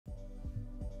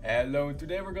Hello, and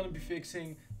today we're going to be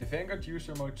fixing the Vanguard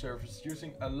User Mode Service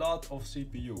using a lot of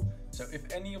CPU. So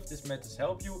if any of these methods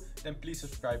help you, then please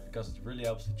subscribe because it really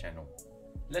helps the channel.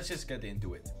 Let's just get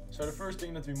into it. So the first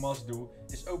thing that we must do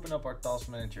is open up our task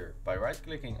manager by right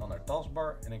clicking on our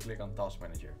taskbar and then click on task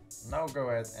manager. Now go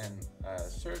ahead and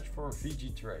search for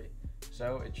VG tray.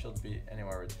 So it should be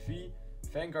anywhere with V,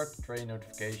 Vanguard tray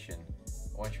notification.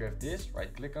 Once you have this,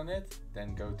 right click on it,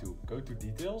 then go to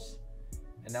details.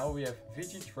 And now we have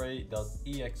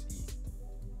vgtray.exe.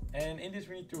 And in this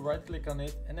we need to right click on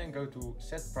it and then go to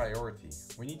set priority.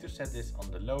 We need to set this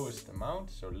on the lowest amount,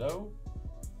 so low,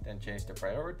 then change the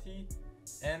priority.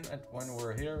 And when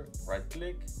we're here, right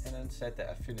click and then set the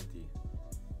affinity.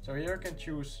 So here you can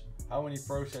choose how many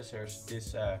processors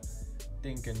this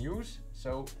thing can use.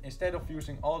 So instead of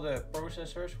using all the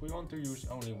processors, we want to use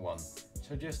only one.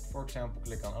 So just for example,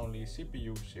 click on only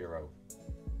CPU 0.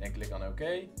 Then click on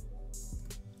OK.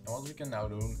 And what we can now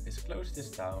do is close this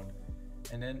down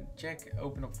and then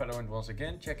open up Valorant once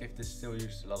again, check if this still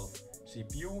uses a lot of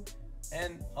CPU,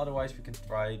 and otherwise we can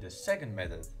try the second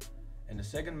method. And the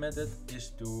second method is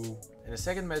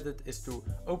to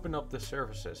open up the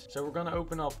services. So we're gonna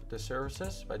open up the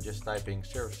services by just typing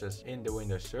services in the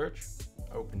Windows search.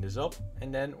 Open this up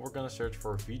and then we're gonna search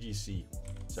for VGC.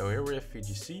 So here we have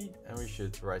VGC and we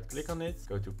should right click on it,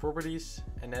 go to properties,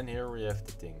 and then here we have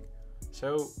the thing.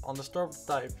 So on the start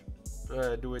type,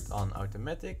 do it on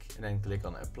automatic and then click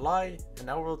on apply. And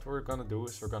now what we're gonna do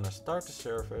is we're gonna start the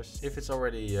service. If it's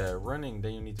already running,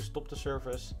 then you need to stop the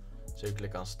service. So you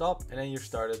click on stop and then you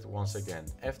start it once again.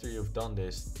 After you've done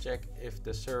this, check if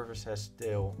the service has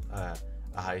still a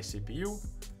high CPU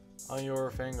on your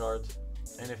Vanguard.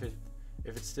 And if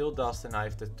it still does, then I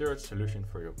have the third solution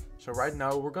for you. So right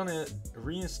now we're gonna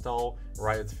reinstall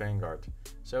Riot Vanguard.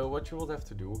 So what you will have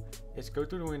to do is go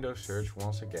to the Windows search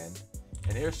once again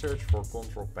and here search for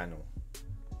control panel.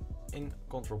 In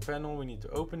control panel we need to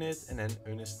open it and then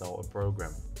uninstall a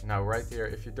program. Now right here,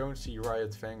 if you don't see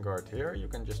Riot Vanguard here, you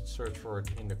can just search for it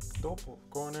in the top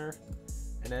corner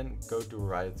and then go to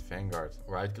Riot Vanguard.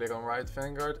 Right click on Riot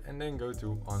Vanguard and then go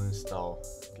to uninstall.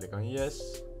 Click on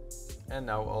yes. And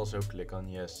now also click on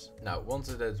yes. Now once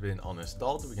it has been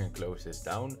uninstalled, we can close this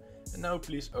down. And now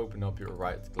please open up your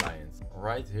Riot client.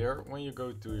 Right here, when you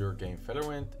go to your game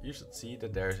Valorant, you should see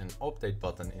that there is an update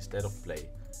button instead of play.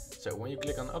 So when you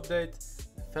click on update,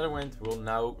 Valorant will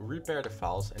now repair the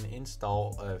files and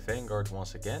install Vanguard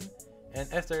once again.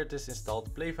 And after it is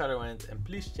installed, play Valorant and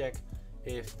please check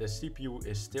if the CPU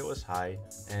is still as high.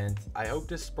 And I hope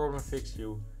this problem fixed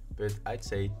you, but I'd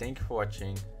say thank you for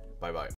watching. Bye bye.